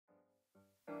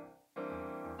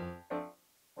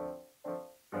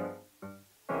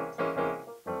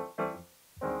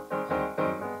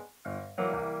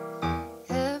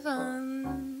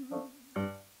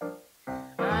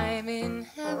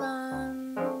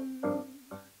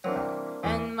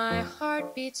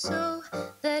beats so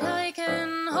that I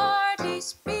can hardly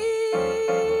speak,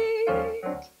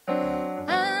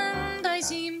 and I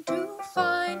seem to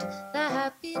find the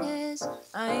happiness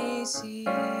I seek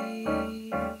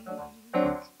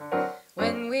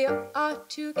when we are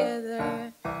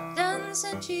together,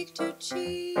 dancing cheek to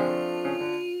cheek.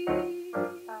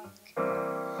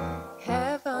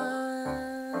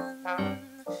 Heaven,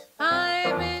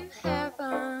 I'm in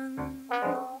heaven,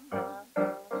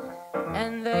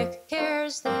 and the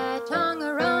cares that hung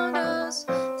around us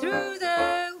through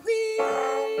the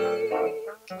week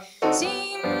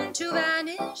seem to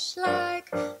vanish like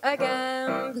a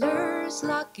gambler's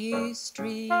lucky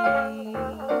streak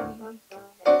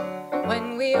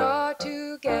when we are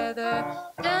together,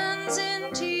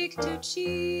 dancing cheek to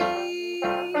cheek.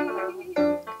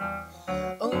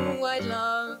 Oh, I'd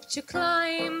love to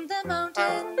climb the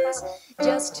mountains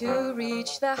just to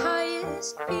reach the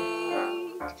highest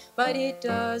peak, but it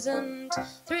doesn't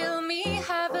thrill me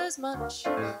half as much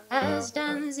as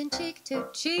dancing cheek to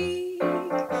cheek.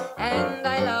 And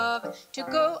I love to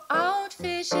go out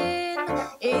fishing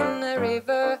in a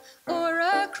river or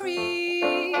a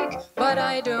creek, but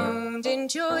I don't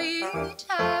enjoy it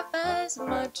half as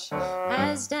much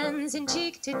as dancing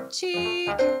cheek to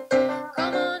cheek.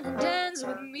 Come on and dance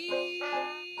with me.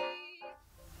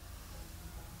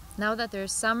 Now that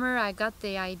there's summer, I got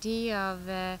the idea of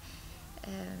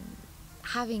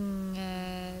having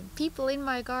people in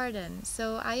my garden,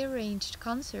 so I arranged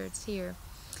concerts here,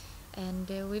 and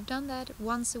we've done that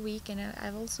once a week, and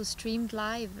I've also streamed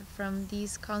live from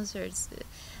these concerts,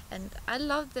 and I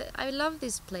love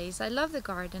this place. I love the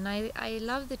garden. I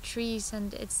love the trees,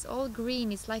 and it's all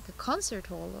green. It's like a concert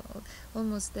hall.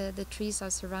 Almost the trees are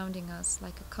surrounding us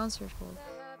like a concert hall.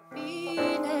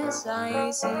 Happiness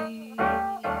I see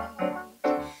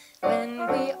when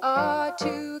we are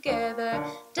together,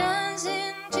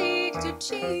 dancing cheek to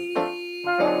cheek.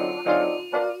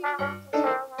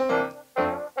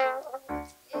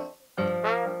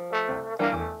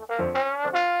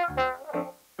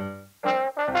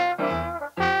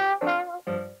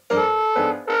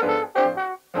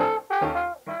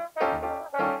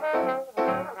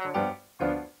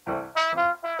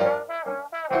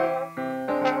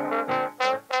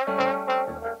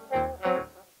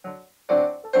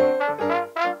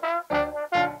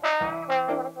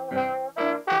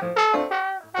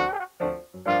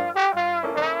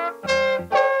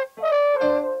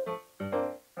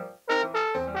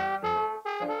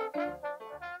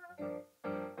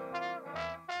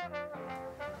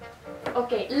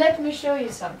 Okay, let me show you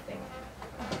something.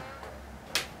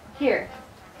 Here.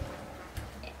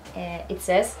 It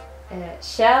says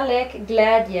kärlek,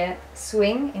 glädje,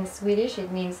 swing in Swedish.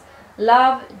 It means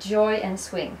love, joy and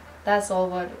swing. That's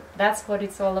what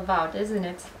it's all about, isn't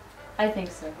it? I think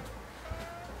so.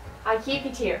 I keep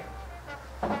it here.